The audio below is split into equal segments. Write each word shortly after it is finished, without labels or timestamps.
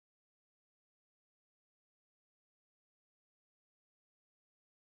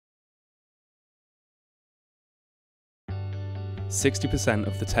60%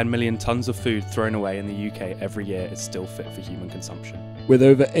 of the 10 million tonnes of food thrown away in the UK every year is still fit for human consumption. With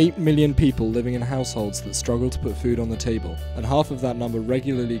over 8 million people living in households that struggle to put food on the table, and half of that number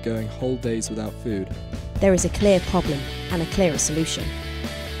regularly going whole days without food, there is a clear problem and a clearer solution.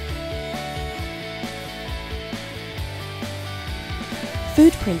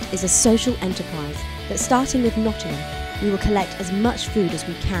 Foodprint is a social enterprise that, starting with Nottingham, we will collect as much food as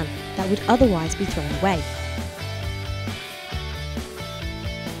we can that would otherwise be thrown away.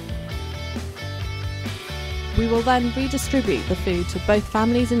 We will then redistribute the food to both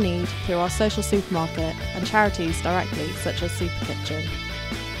families in need through our social supermarket and charities directly, such as Super Kitchen.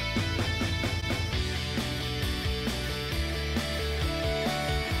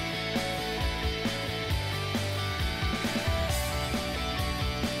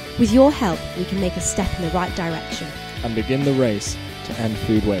 With your help, we can make a step in the right direction and begin the race to end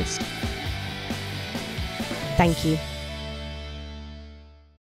food waste. Thank you.